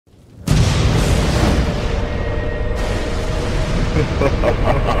Hey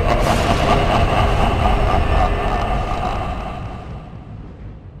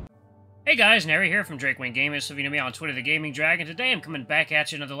guys, Nary here from Drakewing Gamers, so if you know me on Twitter, the Gaming Dragon. Today I'm coming back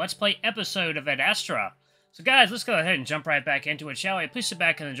at you another Let's Play episode of Adastra. So guys, let's go ahead and jump right back into it, shall we? Please sit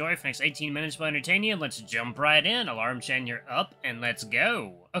back and enjoy for the next 18 minutes while I entertain you. Let's jump right in. Alarm chain, you're up, and let's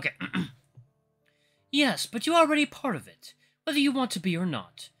go. Okay. Yes, but you are already part of it, whether you want to be or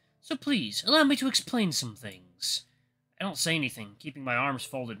not. So please, allow me to explain some things. I don't say anything, keeping my arms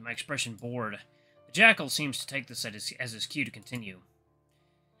folded, my expression bored. The jackal seems to take this as his cue to continue.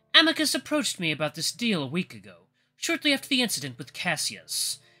 Amicus approached me about this deal a week ago, shortly after the incident with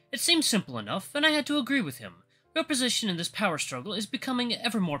Cassius. It seemed simple enough, and I had to agree with him. Your position in this power struggle is becoming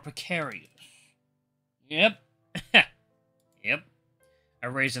ever more precarious. Yep. Yep. I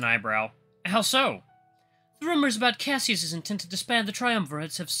raised an eyebrow. How so? The rumors about Cassius's intent to disband the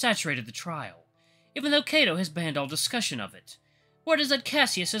Triumvirates have saturated the trial, even though Cato has banned all discussion of it. Word is that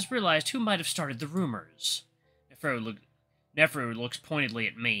Cassius has realized who might have started the rumors. Neferu looks pointedly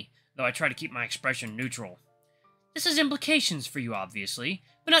at me, though I try to keep my expression neutral. This has implications for you, obviously,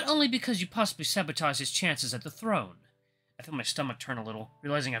 but not only because you possibly sabotage his chances at the throne. I feel my stomach turn a little,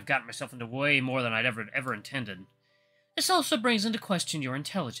 realizing I've gotten myself into way more than I'd ever intended. This also brings into question your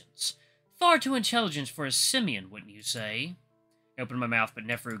intelligence. Far too intelligent for a simian, wouldn't you say? I open my mouth, but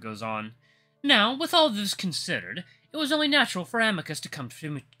Neferu goes on. Now, with all this considered, it was only natural for Amicus to come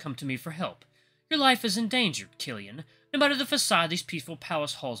to me for help. Your life is endangered, Kyllian, no matter the facade these peaceful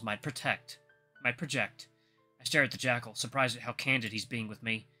palace halls might project. I stare at the jackal, surprised at how candid he's being with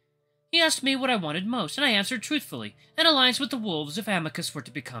me. He asked me what I wanted most, and I answered truthfully, an alliance with the wolves if Amicus were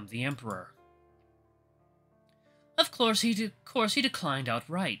to become the emperor. Of course he declined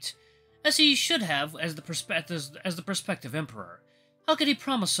outright, as he should have as the prospective emperor. How could he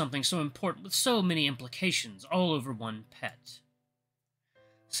promise something so important with so many implications all over one pet?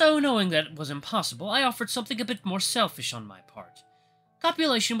 So, knowing that was impossible, I offered something a bit more selfish on my part.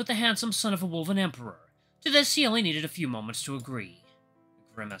 Copulation with the handsome son of a wolven emperor. To this, he only needed a few moments to agree.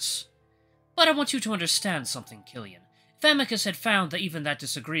 A grimace. But I want you to understand something, Kyllian. If Amicus had found that even that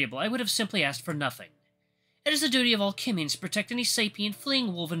disagreeable, I would have simply asked for nothing. It is the duty of all Kymians to protect any sapient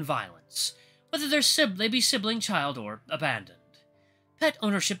fleeing wolven violence, whether they be sibling, child, or abandoned. Pet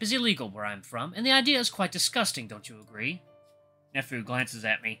ownership is illegal where I'm from, and the idea is quite disgusting, don't you agree? Neferu glances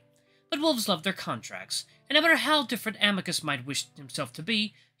at me. But wolves love their contracts, and no matter how different Amicus might wish himself to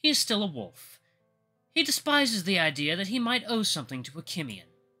be, he is still a wolf. He despises the idea that he might owe something to a Kymian.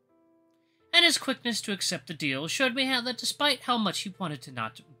 And his quickness to accept the deal showed me how that despite how much he wanted to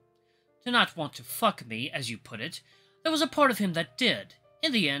not want to fuck me, as you put it, there was a part of him that did.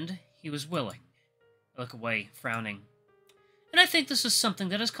 In the end, he was willing. I look away, frowning. And I think this is something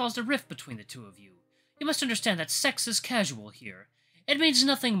that has caused a rift between the two of you. You must understand that sex is casual here. It means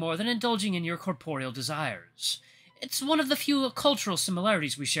nothing more than indulging in your corporeal desires. It's one of the few cultural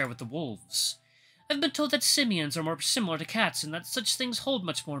similarities we share with the wolves. I've been told that simians are more similar to cats and that such things hold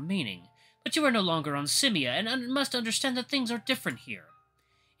much more meaning. But you are no longer on Simia and must understand that things are different here.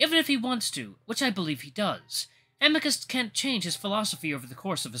 Even if he wants to, which I believe he does, Amicus can't change his philosophy over the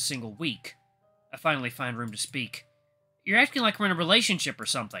course of a single week. I finally find room to speak. You're acting like we're in a relationship or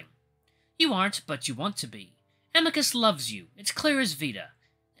something. You aren't, but you want to be. Amicus loves you. It's clear as Vita,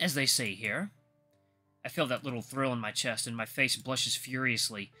 as they say here. I feel that little thrill in my chest, and my face blushes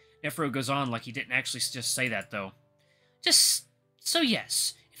furiously. Neferu goes on like he didn't actually just say that, though. So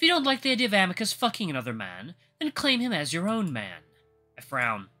yes, if you don't like the idea of Amicus fucking another man, then claim him as your own man. I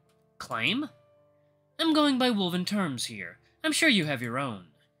frown. Claim? I'm going by wolven terms here. I'm sure you have your own.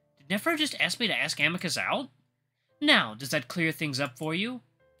 Did Neferu just ask me to ask Amicus out? Now, does that clear things up for you?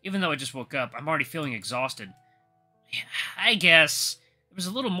 Even though I just woke up, I'm already feeling exhausted. I guess. There was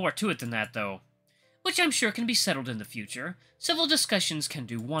a little more to it than that, though. Which I'm sure can be settled in the future. Civil discussions can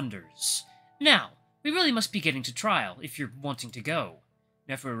do wonders. Now, we really must be getting to trial, if you're wanting to go.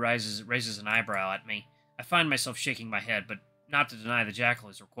 Neferu raises an eyebrow at me. I find myself shaking my head, but not to deny the jackal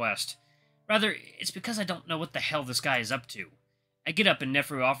his request. Rather, it's because I don't know what the hell this guy is up to. I get up and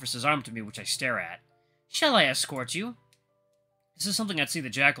Neferu offers his arm to me, which I stare at. Shall I escort you? This is something I'd see the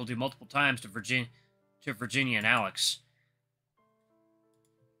jackal do multiple times to Virginia and Alex.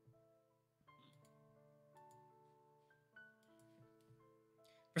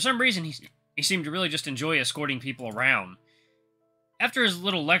 For some reason, he seemed to really just enjoy escorting people around. After his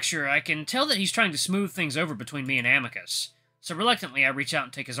little lecture, I can tell that he's trying to smooth things over between me and Amicus. So reluctantly, I reach out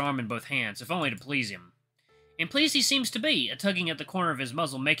and take his arm in both hands, if only to please him. And pleased he seems to be, a tugging at the corner of his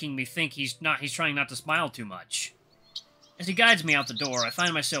muzzle making me think he's trying not to smile too much. As he guides me out the door, I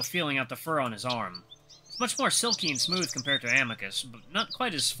find myself feeling out the fur on his arm. It's much more silky and smooth compared to Amicus, but not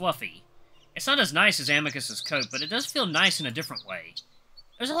quite as fluffy. It's not as nice as Amicus's coat, but it does feel nice in a different way.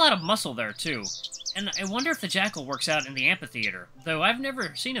 There's a lot of muscle there, too, and I wonder if the jackal works out in the amphitheater, though I've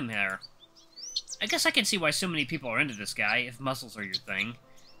never seen him there. I guess I can see why so many people are into this guy, if muscles are your thing.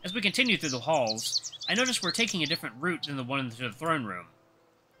 As we continue through the halls, I notice we're taking a different route than the one into the throne room.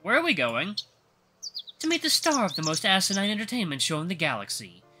 Where are we going? To meet the star of the most asinine entertainment show in the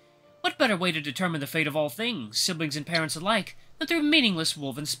galaxy. What better way to determine the fate of all things, siblings and parents alike, than through a meaningless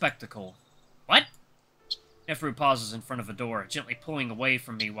woven spectacle? What? Neferu pauses in front of a door, gently pulling away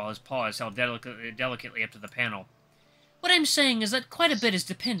from me while his paw is held delicately up to the panel. What I'm saying is that quite a bit is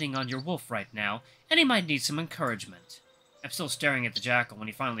depending on your wolf right now, and he might need some encouragement. I'm still staring at the jackal when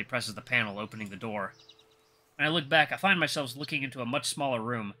he finally presses the panel, opening the door. When I look back, I find myself looking into a much smaller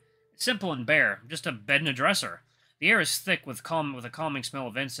room. It's simple and bare, just a bed and a dresser. The air is thick with a calming smell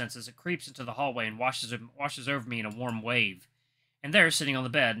of incense as it creeps into the hallway and washes over me in a warm wave. And there, sitting on the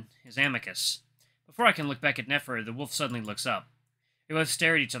bed, is Amicus. Before I can look back at Neferu, the wolf suddenly looks up. We both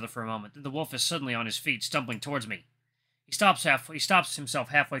stare at each other for a moment, then the wolf is suddenly on his feet, stumbling towards me. He stops himself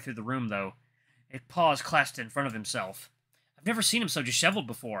halfway through the room, though, his paws clasped in front of himself. I've never seen him so disheveled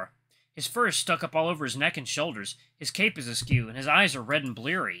before. His fur is stuck up all over his neck and shoulders, his cape is askew, and his eyes are red and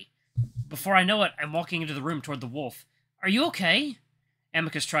bleary. Before I know it, I'm walking into the room toward the wolf. Are you okay?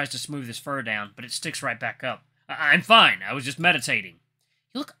 Amicus tries to smooth his fur down, but it sticks right back up. I'm fine. I was just meditating.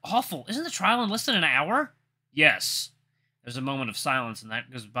 You look awful. Isn't the trial in less than an hour? Yes. There's a moment of silence, and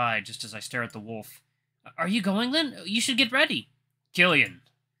that goes by just as I stare at the wolf. Are you going, then? You should get ready. Kyllian.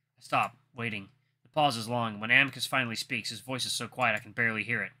 I stop, waiting. The pause is long. When Amicus finally speaks, his voice is so quiet I can barely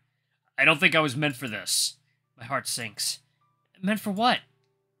hear it. I don't think I was meant for this. My heart sinks. Meant for what?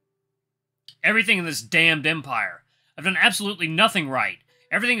 Everything in this damned empire. I've done absolutely nothing right.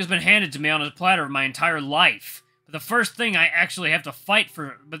 Everything has been handed to me on a platter my entire life. But this is the first time I actually have to fight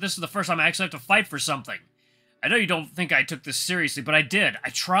for something. I know you don't think I took this seriously, but I did. I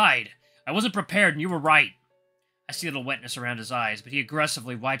tried. I wasn't prepared, and you were right. I see a little wetness around his eyes, but he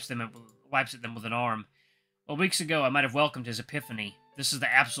aggressively wipes at them with an arm. Well, weeks ago, I might have welcomed his epiphany. This is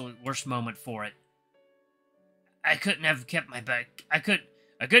the absolute worst moment for it. I couldn't have kept my back. I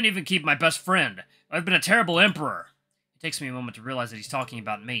couldn't even keep my best friend. I've been a terrible emperor. It takes me a moment to realize that he's talking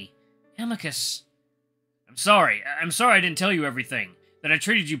about me. Amicus. I'm sorry. I'm sorry I didn't tell you everything. That I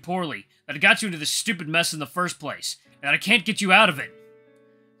treated you poorly. That I got you into this stupid mess in the first place. And that I can't get you out of it.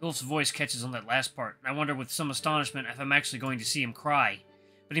 Wolf's voice catches on that last part, and I wonder with some astonishment if I'm actually going to see him cry.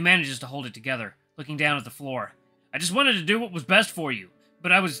 But he manages to hold it together, looking down at the floor. I just wanted to do what was best for you,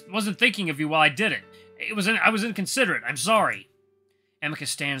 but I wasn't thinking of you while I did it. I was inconsiderate. I'm sorry.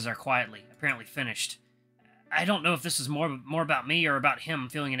 Amicus stands there quietly, apparently finished. I don't know if this is more about me or about him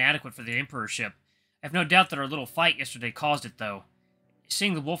feeling inadequate for the emperorship. I have no doubt that our little fight yesterday caused it, though.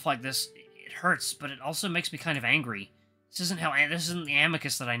 Seeing the wolf like this, it hurts, but it also makes me kind of angry. This isn't the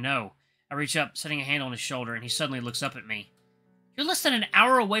Amicus that I know. I reach up, setting a hand on his shoulder, and he suddenly looks up at me. You're less than an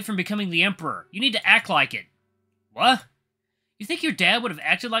hour away from becoming the Emperor. You need to act like it. What? You think your dad would have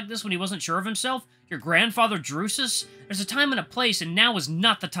acted like this when he wasn't sure of himself? Your grandfather Drusus? There's a time and a place, and now is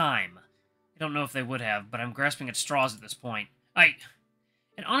not the time. I don't know if they would have, but I'm grasping at straws at this point. And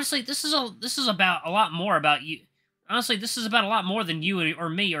honestly, this is about a lot more about you. Honestly, this is about a lot more than you or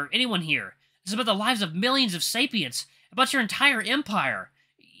me or anyone here. This is about the lives of millions of sapients. About your entire empire.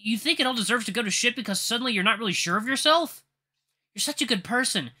 You think it all deserves to go to shit because suddenly you're not really sure of yourself? You're such a good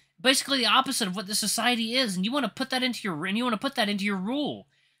person. Basically the opposite of what this society is, and you want to put that into your rule.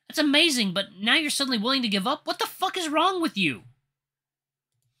 That's amazing, but now you're suddenly willing to give up? What the fuck is wrong with you?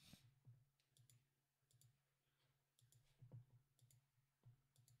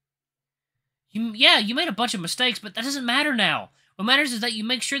 You made a bunch of mistakes, but that doesn't matter now. What matters is that you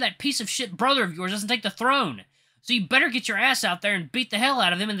make sure that piece of shit brother of yours doesn't take the throne. So you better get your ass out there and beat the hell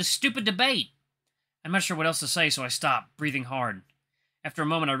out of him in this stupid debate. I'm not sure what else to say, so I stop, breathing hard. After a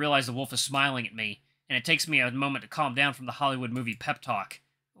moment, I realize the wolf is smiling at me, and it takes me a moment to calm down from the Hollywood movie pep talk.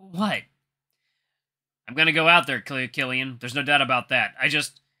 What? I'm gonna go out there, Kyllian. There's no doubt about that. I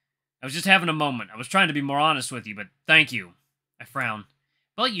was just having a moment. I was trying to be more honest with you, but thank you. I frown.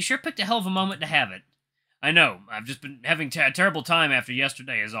 Well, you sure picked a hell of a moment to have it. I know. I've just been having a terrible time after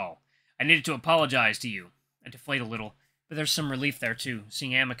yesterday is all. I needed to apologize to you. I deflate a little, but there's some relief there, too,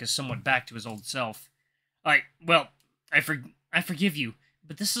 seeing Amicus somewhat back to his old self. I forgive you,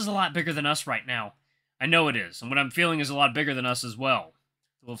 but this is a lot bigger than us right now. I know it is, and what I'm feeling is a lot bigger than us as well.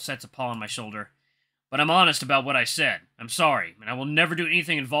 The wolf sets a paw on my shoulder. But I'm honest about what I said. I'm sorry, and I will never do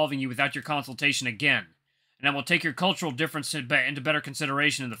anything involving you without your consultation again. And I will take your cultural difference into better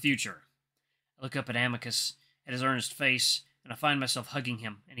consideration in the future. I look up at Amicus, at his earnest face, and I find myself hugging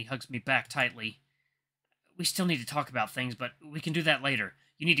him, and he hugs me back tightly. We still need to talk about things, but we can do that later.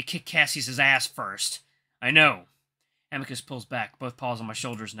 You need to kick Cassius's ass first. I know. Amicus pulls back, both paws on my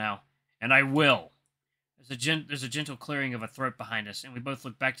shoulders now. And I will. There's a gentle clearing of a throat behind us, and we both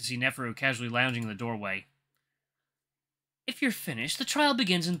look back to see Neferu casually lounging in the doorway. If you're finished, the trial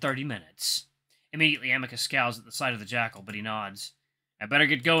begins in 30 minutes. Immediately, Amicus scowls at the sight of the jackal, but he nods. I better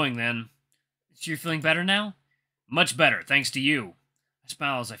get going, then. So you're feeling better now? Much better, thanks to you. I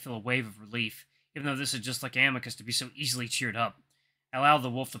smile as I feel a wave of relief, even though this is just like Amicus to be so easily cheered up. I allow the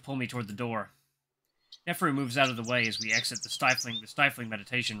wolf to pull me toward the door. Neferu moves out of the way as we exit the stifling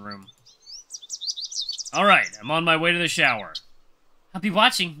meditation room. All right, I'm on my way to the shower. I'll be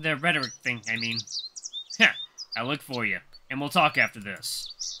watching the rhetoric thing, I mean. Heh, I'll look for you, and we'll talk after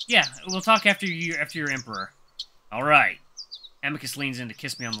this. Yeah, we'll talk after you're emperor. All right. Amicus leans in to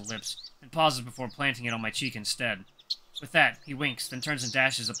kiss me on the lips, and pauses before planting it on my cheek instead. With that, he winks, then turns and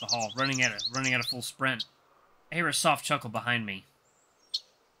dashes up the hall, running at a full sprint. I hear a soft chuckle behind me.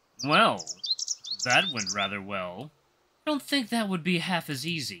 Well, that went rather well. I don't think that would be half as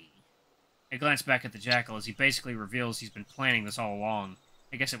easy. I glance back at the jackal as he basically reveals he's been planning this all along.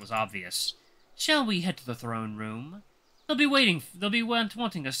 I guess it was obvious. Shall we head to the throne room? They'll be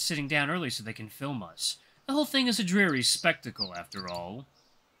wanting us sitting down early so they can film us. The whole thing is a dreary spectacle, after all.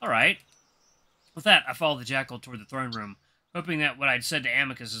 All right. With that, I follow the jackal toward the throne room, hoping that what I'd said to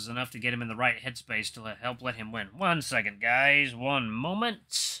Amicus is enough to get him in the right headspace to help let him win. 1 second, guys. 1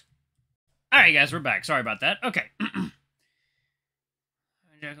 moment. Alright, guys, we're back. Sorry about that. Okay.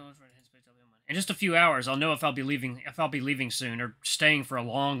 In just a few hours, I'll know if I'll be leaving soon, or staying for a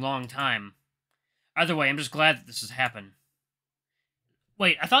long, long time. Either way, I'm just glad that this has happened.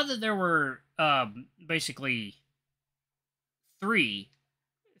 Wait, I thought that there were, basically three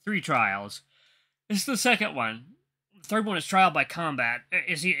trials. This is the second one. The third one is trial by combat.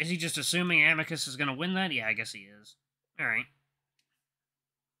 Is he just assuming Amicus is gonna win that? Yeah, I guess he is. Alright.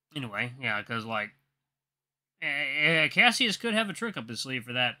 Anyway, yeah, because, like, Cassius could have a trick up his sleeve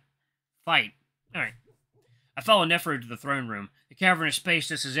for that fight. Alright. I follow Neferu to the throne room. The cavernous space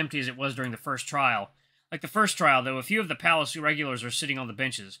is as empty as it was during the first trial. Like the first trial, though, a few of the palace regulars are sitting on the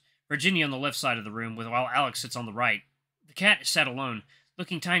benches. Virginia on the left side of the room, while Alex sits on the right. The cat is sat alone,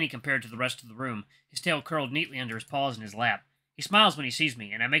 looking tiny compared to the rest of the room, his tail curled neatly under his paws in his lap. He smiles when he sees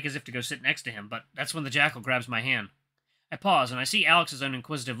me, and I make as if to go sit next to him, but that's when the jackal grabs my hand. I pause, and I see Alex's own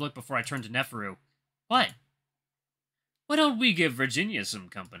inquisitive look before I turn to Neferu. What? Why don't we give Virginia some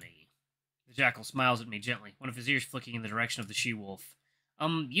company? The jackal smiles at me gently, one of his ears flicking in the direction of the she-wolf.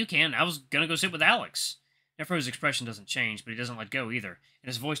 You can. I was gonna go sit with Alex. Neferu's expression doesn't change, but he doesn't let go either, and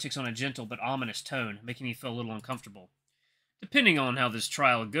his voice takes on a gentle but ominous tone, making me feel a little uncomfortable. Depending on how this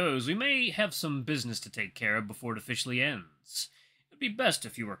trial goes, we may have some business to take care of before it officially ends. It'd be best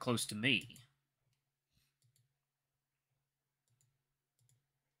if you were close to me.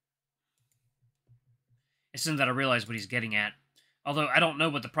 It's then that I realize what he's getting at. Although I don't know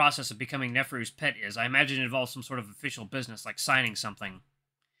what the process of becoming Neferu's pet is, I imagine it involves some sort of official business, like signing something.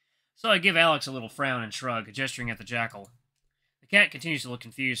 So I give Alex a little frown and shrug, gesturing at the jackal. The cat continues to look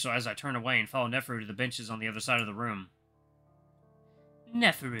confused, so as I turn away and follow Neferu to the benches on the other side of the room.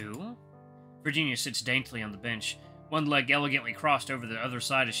 Neferu? Virginia sits daintily on the bench, one leg elegantly crossed over the other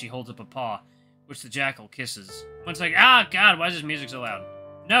side as she holds up a paw, which the jackal kisses. One second. Ah, God, why is this music so loud?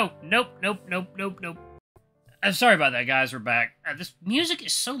 No, nope. I'm sorry about that, guys. We're back. This music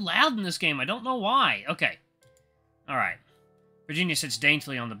is so loud in this game. I don't know why. Okay. Alright. Virginia sits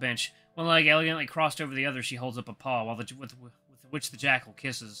daintily on the bench, one leg elegantly crossed over the other. She holds up a paw, with which the jackal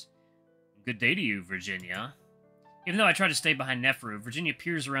kisses. Good day to you, Virginia. Even though I try to stay behind Neferu, Virginia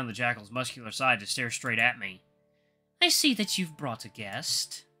peers around the jackal's muscular side to stare straight at me. I see that you've brought a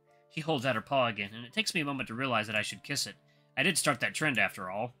guest. She holds out her paw again, and it takes me a moment to realize that I should kiss it. I did start that trend, after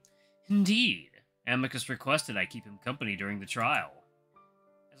all. Indeed. Amicus requested I keep him company during the trial.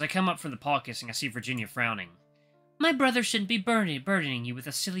 As I come up from the paw kissing, I see Virginia frowning. My brother shouldn't be burdening you with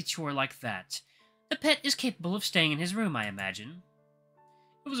a silly chore like that. The pet is capable of staying in his room, I imagine.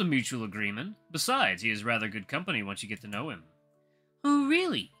 It was a mutual agreement. Besides, he is rather good company once you get to know him. Oh,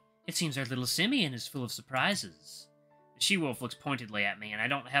 really? It seems our little simian is full of surprises. The she-wolf looks pointedly at me, and I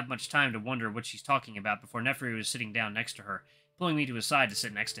don't have much time to wonder what she's talking about before Neferu is sitting down next to her, pulling me to his side to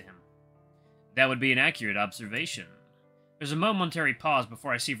sit next to him. That would be an accurate observation. There's a momentary pause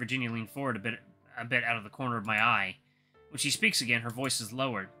before I see Virginia lean forward a bit out of the corner of my eye. When she speaks again, her voice is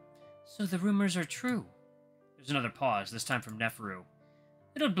lowered. So the rumors are true. There's another pause, this time from Neferu.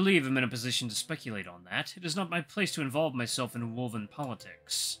 I don't believe I'm in a position to speculate on that. It is not my place to involve myself in woven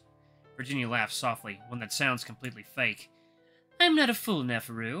politics. Virginia laughs softly, one that sounds completely fake. I'm not a fool,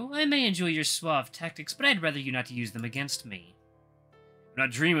 Neferu. I may enjoy your suave tactics, but I'd rather you not to use them against me. Do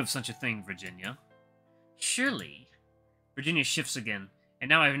not dream of such a thing, Virginia. Surely. Virginia shifts again, and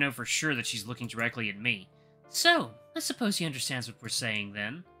now I know for sure that she's looking directly at me. So, I suppose he understands what we're saying,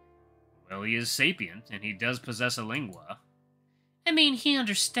 then? Well, he is sapient, and he does possess a lingua. I mean, he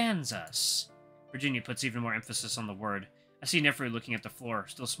understands us. Virginia puts even more emphasis on the word. I see Neferu looking at the floor,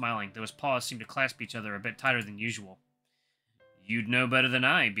 still smiling, though his paws seem to clasp each other a bit tighter than usual. You'd know better than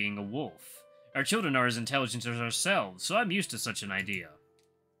I, being a wolf. Our children are as intelligent as ourselves, so I'm used to such an idea.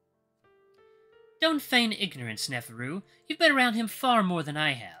 Don't feign ignorance, Neferu. You've been around him far more than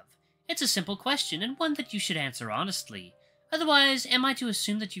I have. It's a simple question, and one that you should answer honestly. Otherwise, am I to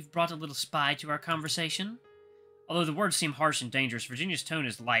assume that you've brought a little spy to our conversation? Although the words seem harsh and dangerous, Virginia's tone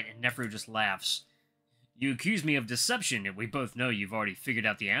is light, and Neferu just laughs. You accuse me of deception, and we both know you've already figured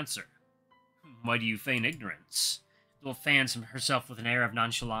out the answer. Why do you feign ignorance? The wolf fans herself with an air of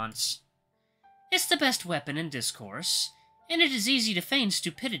nonchalance. It's the best weapon in discourse, and it is easy to feign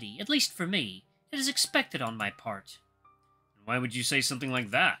stupidity, at least for me. It is expected on my part. And why would you say something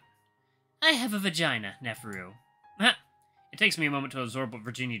like that? I have a vagina, Neferu. It takes me a moment to absorb what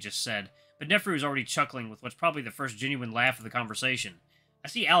Virginia just said, but Neferu is already chuckling with what's probably the first genuine laugh of the conversation. I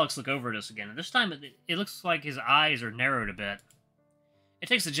see Alex look over at us again, and this time it looks like his eyes are narrowed a bit. It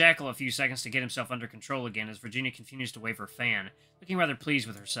takes the jackal a few seconds to get himself under control again as Virginia continues to wave her fan, looking rather pleased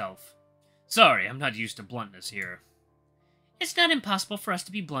with herself. Sorry, I'm not used to bluntness here. It's not impossible for us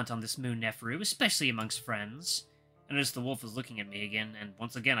to be blunt on this moon, Neferu, especially amongst friends. I notice the wolf is looking at me again, and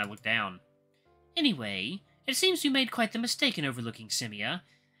once again I look down. Anyway, it seems you made quite the mistake in overlooking Simia.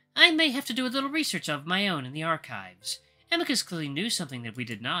 I may have to do a little research of my own in the archives. Amicus clearly knew something that we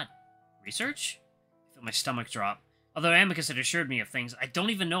did not. Research? I feel my stomach drop. Although Amicus had assured me of things, I don't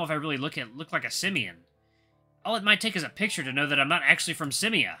even know if I really look like a simian. All it might take is a picture to know that I'm not actually from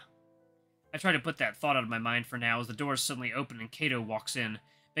Simia. I try to put that thought out of my mind for now as the doors suddenly open and Cato walks in,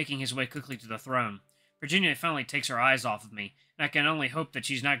 making his way quickly to the throne. Virginia finally takes her eyes off of me, and I can only hope that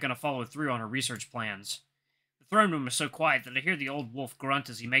she's not going to follow through on her research plans. The throne room is so quiet that I hear the old wolf grunt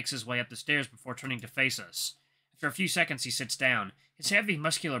as he makes his way up the stairs before turning to face us. After a few seconds he sits down, his heavy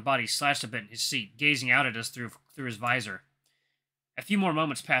muscular body slouched a bit in his seat, gazing out at us through his visor. A few more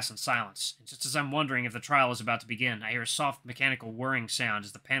moments pass in silence, and just as I'm wondering if the trial is about to begin, I hear a soft mechanical whirring sound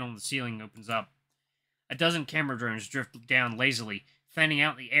as the panel in the ceiling opens up. A dozen camera drones drift down lazily, fanning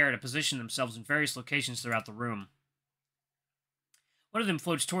out in the air to position themselves in various locations throughout the room. One of them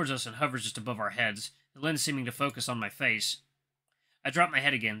floats towards us and hovers just above our heads, the lens seeming to focus on my face. I drop my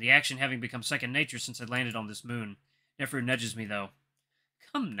head again, the action having become second nature since I landed on this moon. Neferu nudges me, though.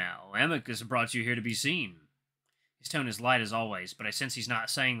 Come now, Amicus brought you here to be seen. His tone is light as always, but I sense he's not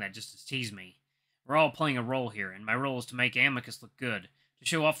saying that just to tease me. We're all playing a role here, and my role is to make Amicus look good, to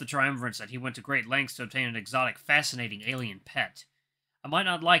show off the triumvirates that he went to great lengths to obtain an exotic, fascinating alien pet. I might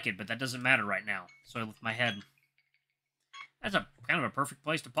not like it, but that doesn't matter right now, so I lift my head. That's kind of a perfect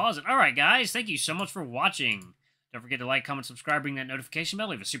place to pause it. Alright, guys, thank you so much for watching. Don't forget to like, comment, subscribe, ring that notification bell,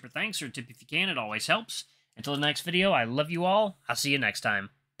 leave a super thanks or a tip if you can, it always helps. Until the next video, I love you all. I'll see you next time.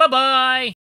 Bye-bye!